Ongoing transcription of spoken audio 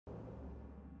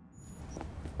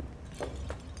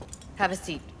Have a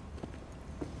seat.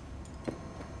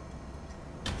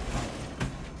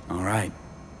 All right.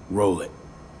 Roll it.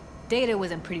 Data was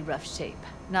in pretty rough shape.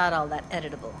 Not all that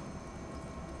editable.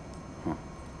 Huh.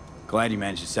 Glad you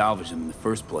managed to salvage them in the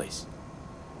first place.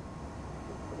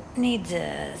 Needs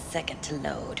a second to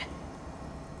load.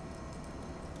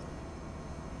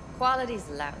 Quality's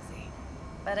lousy,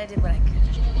 but I did what I could.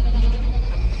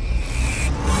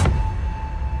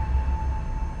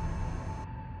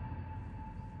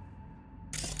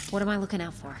 What am I looking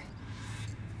out for?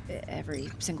 Every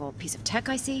single piece of tech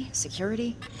I see?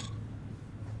 Security?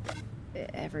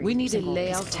 We need a single piece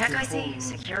layout of of tech your I see? home.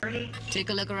 Security? Take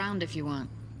a look around if you want.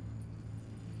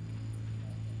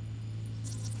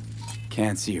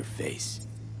 Can't see her face.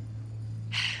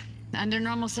 Under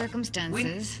normal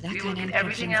circumstances, that kind of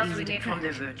everything else we easy to need from the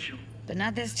crack. virtue. But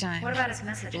not this time. What about his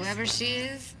messages? Whoever she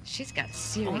is, she's got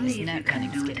serious Only if you net can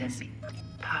running do it and skills. be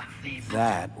parfait.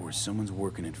 That, or someone's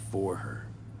working it for her.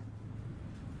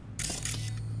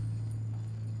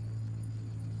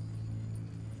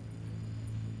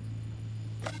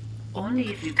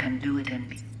 Only if you can do it and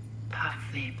be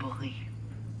parfait pour rire.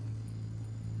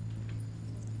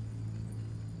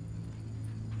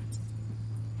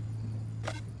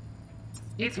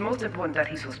 It's most important that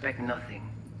he suspect nothing.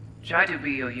 Try to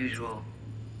be your usual,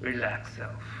 relaxed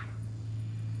self.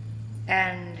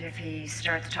 And if he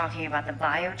starts talking about the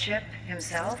biochip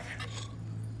himself?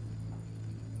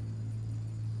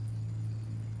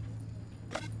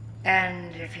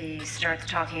 And if he starts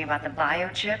talking about the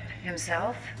biochip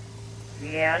himself?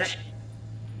 Yeah.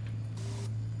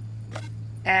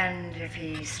 And if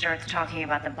he starts talking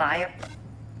about the bio...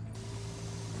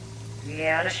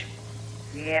 Yeah.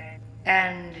 Yeah.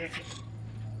 And if...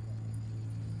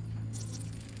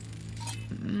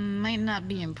 Might not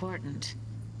be important.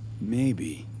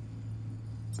 Maybe.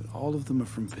 But all of them are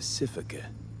from Pacifica.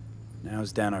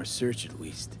 Narrows down our search at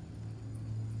least.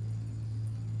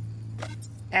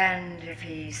 And if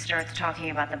he starts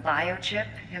talking about the biochip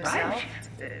himself?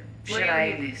 Should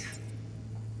I... this?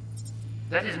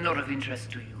 That is not of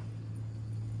interest to you.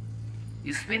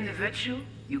 You spin the virtue,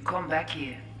 you come back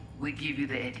here. We give you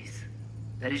the eddies.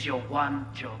 That is your one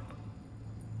job.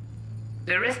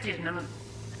 The rest is none of...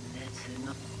 That's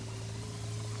enough.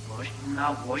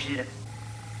 Now wash it up.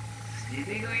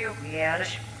 Yeah.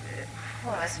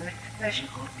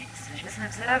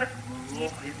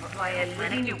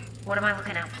 What am I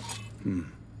looking out for?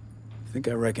 I think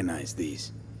I recognize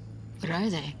these. What are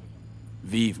they?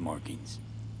 Vive markings.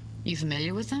 You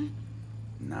familiar with them?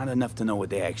 Not enough to know what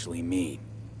they actually mean.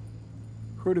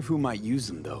 Heard of who might use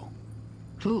them, though.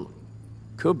 Who?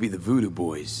 Could be the Voodoo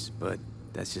Boys, but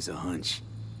that's just a hunch.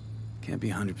 Can't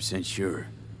be 100% sure.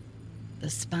 The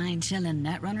spine-chilling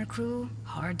Netrunner crew?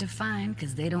 Hard to find,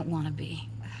 because they don't want to be.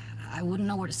 I wouldn't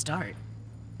know where to start.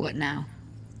 What now?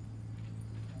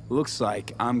 Looks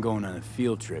like I'm going on a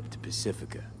field trip to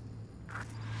Pacifica.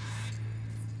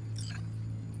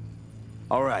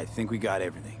 All right, think we got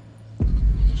everything.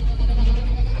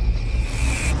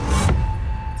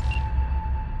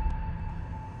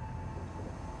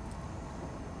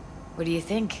 What do you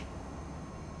think?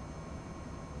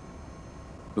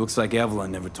 Looks like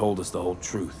Evelyn never told us the whole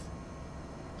truth.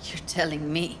 You're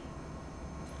telling me.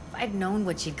 If I'd known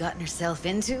what she'd gotten herself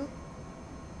into...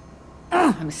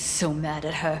 I'm so mad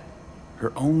at her.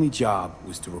 Her only job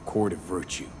was to record a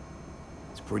virtue.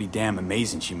 It's pretty damn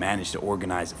amazing she managed to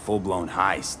organize a full-blown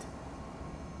heist.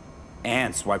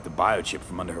 And swipe the biochip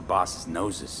from under her boss's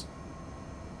noses.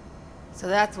 So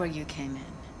that's where you came in.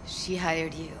 She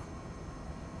hired you.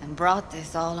 And brought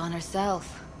this all on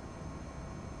herself.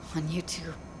 On you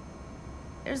two.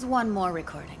 There's one more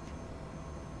recording.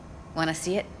 Wanna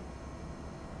see it?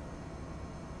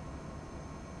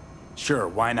 Sure,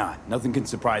 why not? Nothing can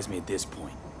surprise me at this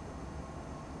point.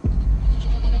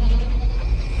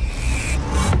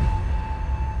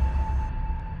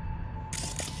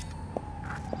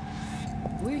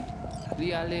 Oui,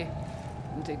 lui aller.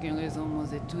 Nous t'ai qu'une raison, moi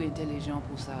c'est tout intelligent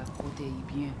pour ça, côté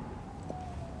bien.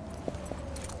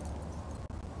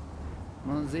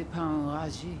 Moi c'est pas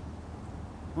enragé.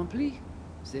 En plus,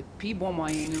 c'est plus bon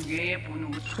moyen nous gagner pour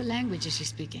nous. What language is she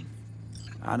speaking?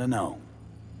 I don't know.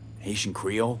 Haitian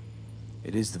Creole?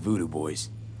 It is the Voodoo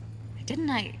Boys. Didn't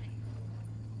I...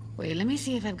 Wait, let me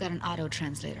see if I've got an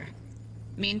auto-translator.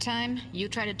 Meantime, you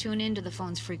try to tune into the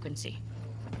phone's frequency.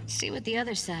 See what the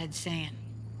other side's saying.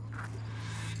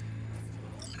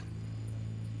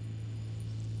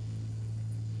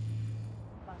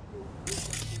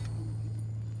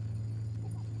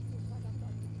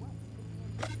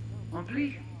 En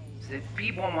plus, c'est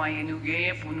plus bon moyen nous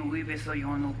gagner pour nous arriver sur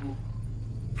nos bouts.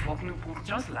 Faut que nous prenions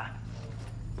chance là.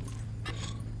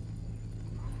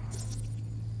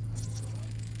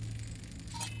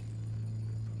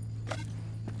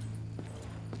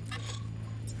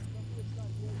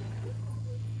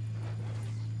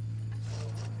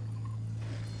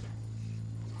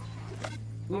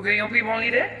 Vous gagnez pris mon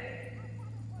idée?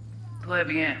 Très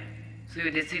bien. Si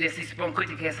vous décidez si c'est bon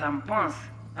côté que ça me pense,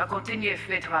 à continuer à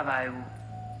faire travail.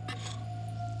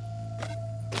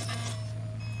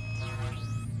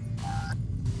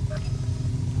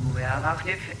 Vous pouvez avoir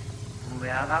des faits. Vous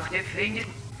pouvez avoir des faits.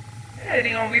 Et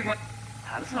les gens vivent.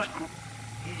 Alors, je comprends.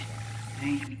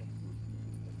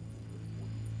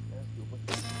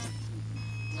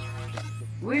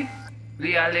 Oui,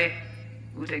 lui allez.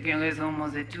 Vous avez raison, moi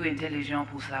c'est tout intelligent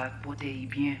pour ça, pour te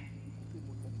bien.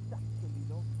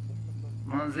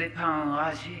 Moi c'est pas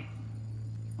enragé.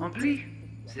 En plus,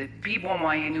 c'est le plus bon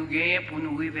moyen de nous gagner pour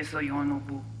nous arriver sur nos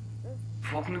bout.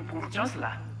 Faut que nous prenions chance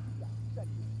là.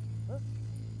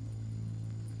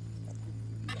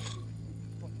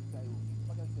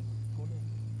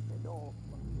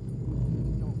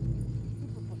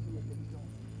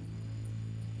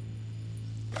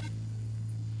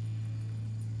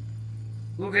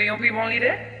 Vous gagnez pris mon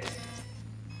idée?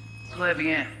 Très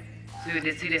bien. Si vous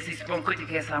décidez si c'est bon côté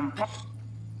que ça me prend.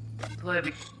 Très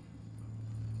bien.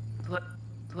 Très.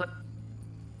 Vous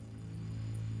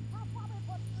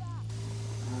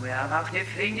pouvez avoir des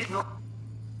faits, non?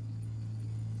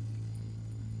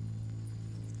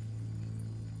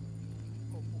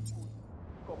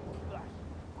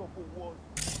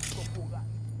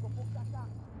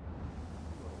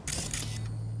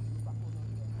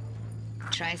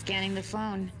 Try scanning the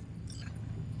phone.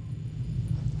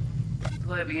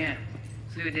 Très bien.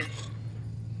 Si vous décidez...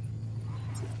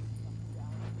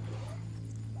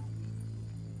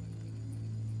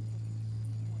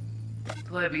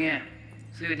 Très bien.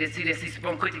 Si vous décidez si c'est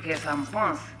bon côté que ça me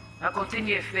pense, à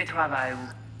continuer à faire travail.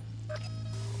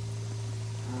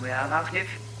 Vous pouvez avoir des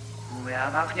faits. Vous pouvez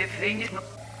avoir des faits, non?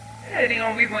 Et les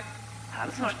gens vivent.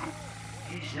 Alors, je comprends.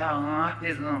 Et j'ai un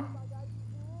apaisant.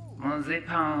 Moi, c'est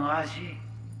pas enragé.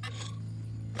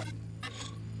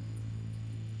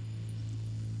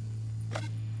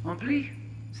 En plus,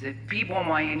 c'est le plus bon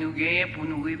moyen de nous gagner pour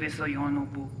nous arriver sur nos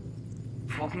bout.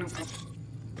 Faut que nous...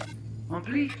 En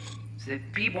plus, c'est le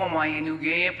plus bon moyen de nous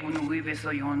gagner pour nous arriver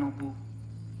sur nos bout.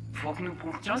 Faut que nous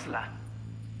prenions chance là.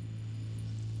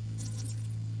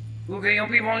 Vous gagnez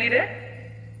pris mon idée?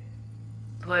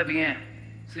 Très bien.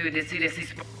 Si vous décidez si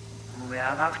c'est... Vous pouvez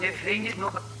avoir des faits, non?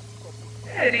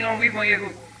 Et les gens vivent,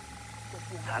 voyez-vous.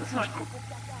 Alors, je comprends.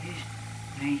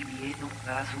 J'ai donc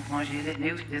là, souvent j'ai les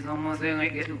news des hommes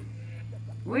et tout.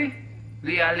 Oui,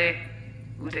 lui allez.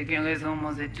 Vous avez raison,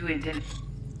 moi c'est tout intelligent.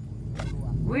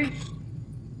 Oui.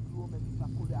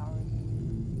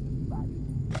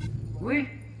 Oui,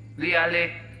 lui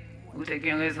allez. Vous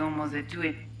avez raison, moi c'est tout.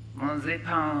 Moi c'est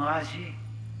pas enragé.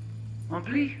 En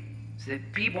plus, c'est le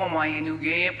plus bon moyen de nous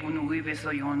gagner pour nous arriver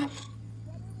sur nos...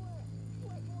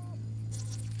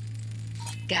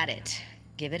 Got it.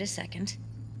 Give it a second.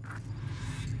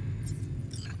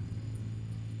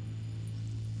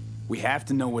 We have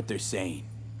to know what they're saying.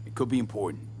 It could be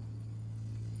important.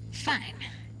 Fine.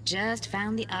 Just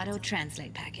found the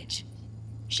auto-translate package.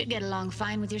 Should get along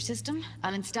fine with your system.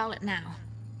 I'll install it now.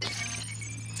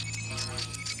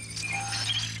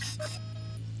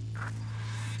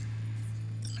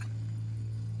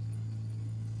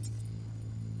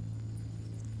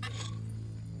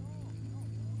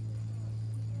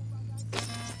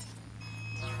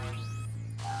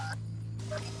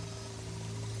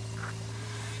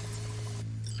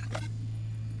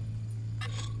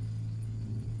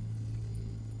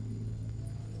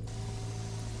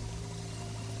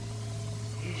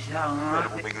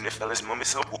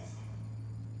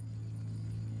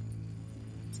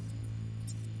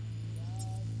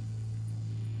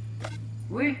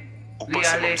 Oui, lui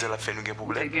allez. Vous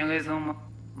avez raison,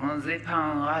 moi c'est pas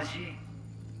enragé.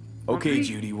 Okay,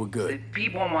 Judy, we're C'est good. le plus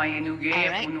bon moyen de nous gagner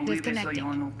Alright, pour nous arriver sur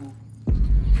disconnecting. nos bout.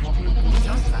 Faut que nous prenions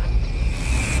chance là.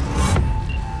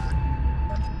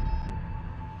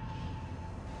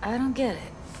 I don't get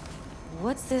it.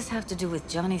 What's this have to do with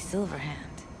Johnny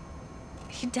Silverhand?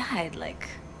 He died, like,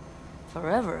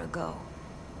 forever ago.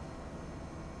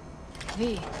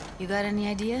 V, you got any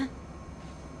idea?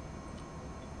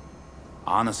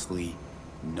 Honestly,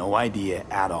 no idea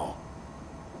at all.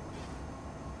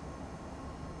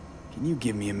 Can you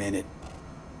give me a minute?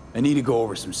 I need to go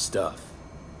over some stuff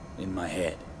in my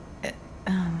head.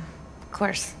 Of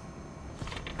course.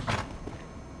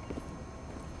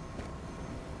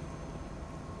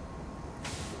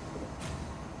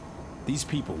 These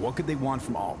people, what could they want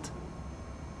from Alt?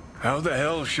 How the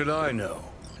hell should I know?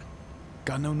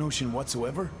 Got no notion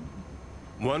whatsoever?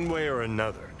 One way or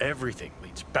another, everything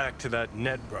leads back to that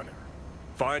Netrunner.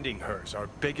 Finding her's our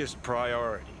biggest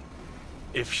priority.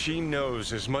 If she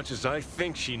knows as much as I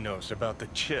think she knows about the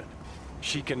chip,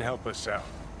 she can help us out.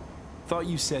 thought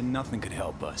you said nothing could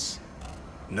help us.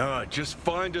 Nah, just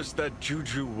find us that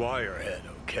Juju wirehead,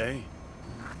 okay?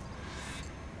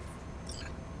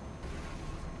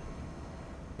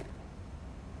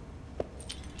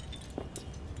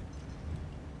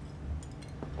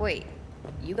 Wait,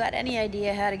 you got any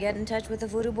idea how to get in touch with the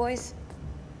Voodoo Boys?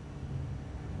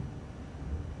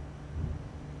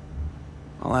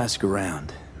 I'll ask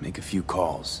around, make a few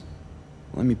calls.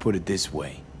 Let me put it this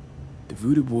way. The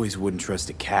Voodoo Boys wouldn't trust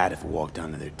a cat if it walked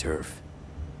onto their turf.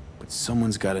 But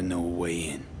someone's gotta know a way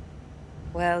in.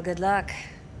 Well, good luck.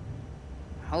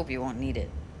 Hope you won't need it.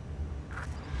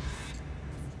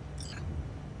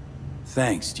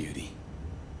 Thanks, Judy.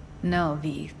 No,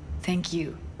 V. Thank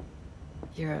you.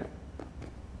 You're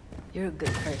a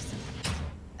good person.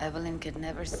 Evelyn could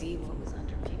never see what was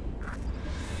under people.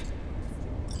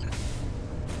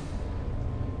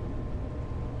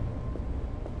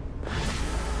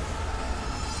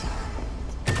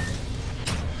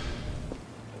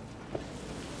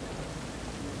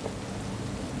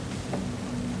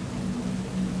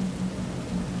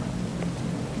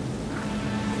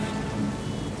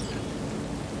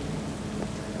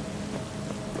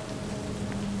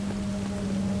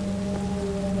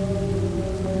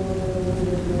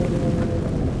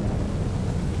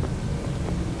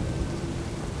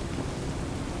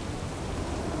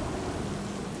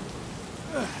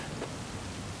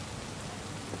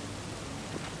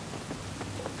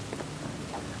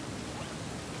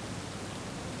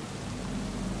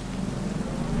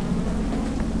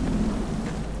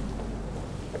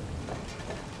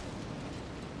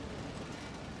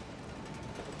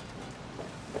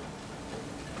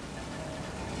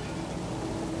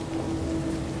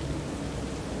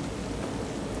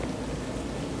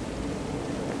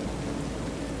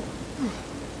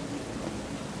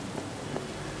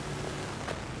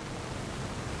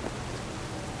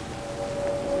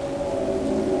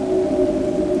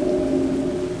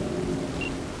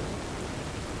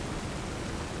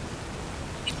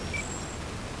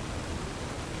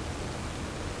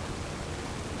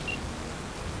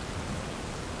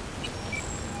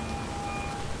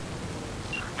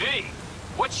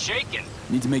 What's shaking?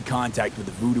 Need to make contact with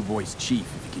the Voodoo Boys chief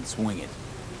if you can swing it.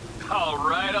 All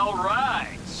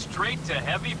right. Straight to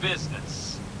heavy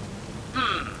business.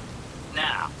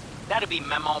 Now, that'd be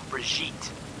Maman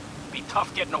Brigitte. Be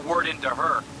tough getting a word into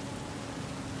her.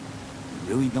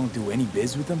 You really don't do any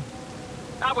biz with them?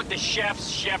 Not with the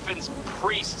chefs, chefins,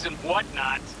 priests, and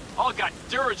whatnot. All got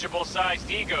dirigible-sized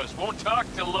egos, won't talk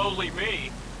to lowly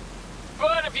me.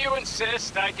 But if you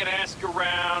insist, I can ask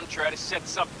around, try to set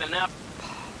something up.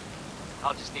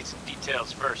 I'll just need some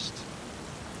details first.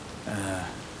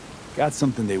 Got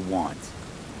something they want.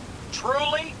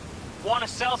 Truly? Want to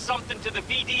sell something to the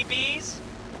VDBs?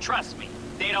 Trust me,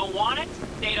 they don't want it,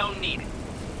 they don't need it.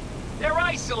 They're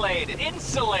isolated,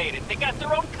 insulated, they got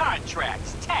their own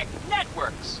contracts, tech,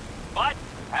 networks. But,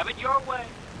 have it your way.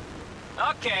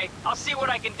 Okay, I'll see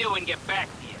what I can do and get back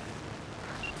to you.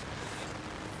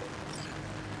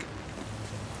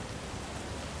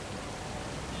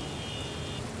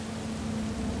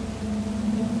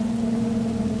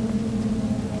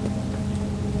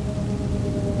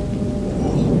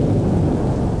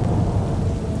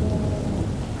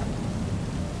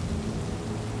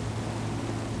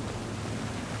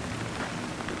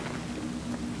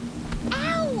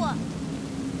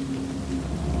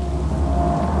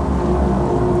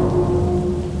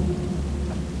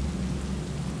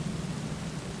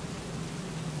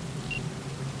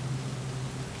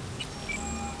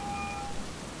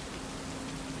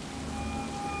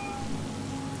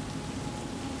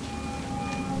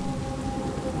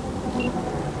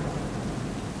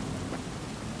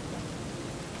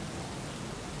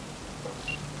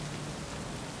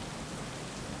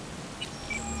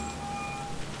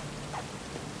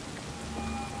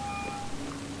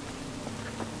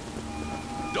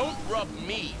 Don't rub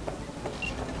me.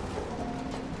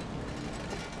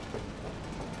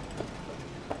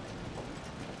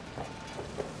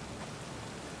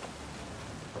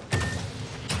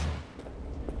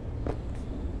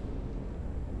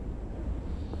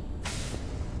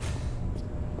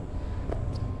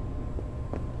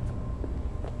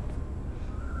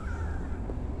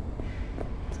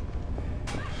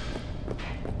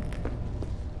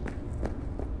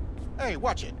 Hey,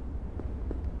 watch it.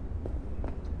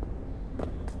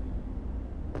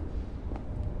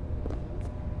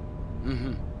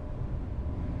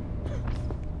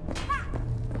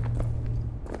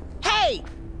 Hey!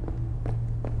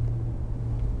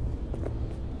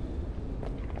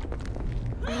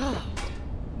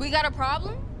 We got a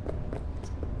problem?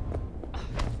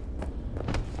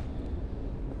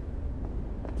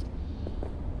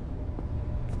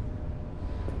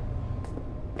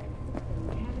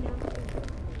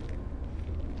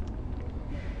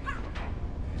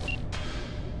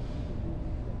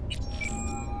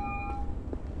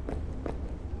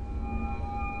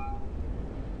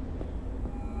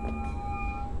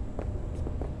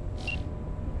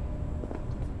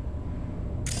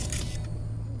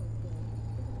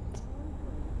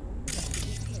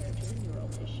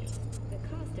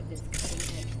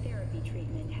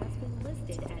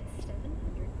 listed at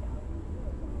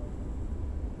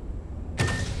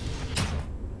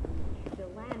 700,000. The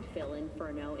landfill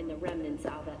inferno in the remnants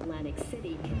of Atlantic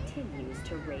City continues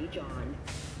to rage on.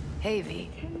 Hey, V.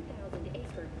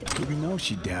 10,000-acre We know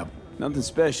she dabbled. Nothing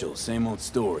special, same old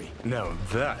story. Now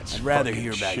that's I'd rather fucking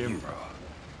hear about you. Shinra.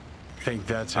 Think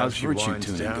that's how How's she virtue winds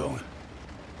tuning down? going?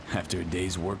 After a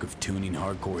day's work of tuning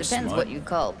hardcore Depends smut? what you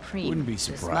call preem. Wouldn't be Does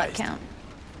smut surprised. count?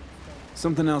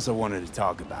 Something else I wanted to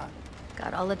talk about.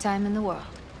 Got all the time in the world.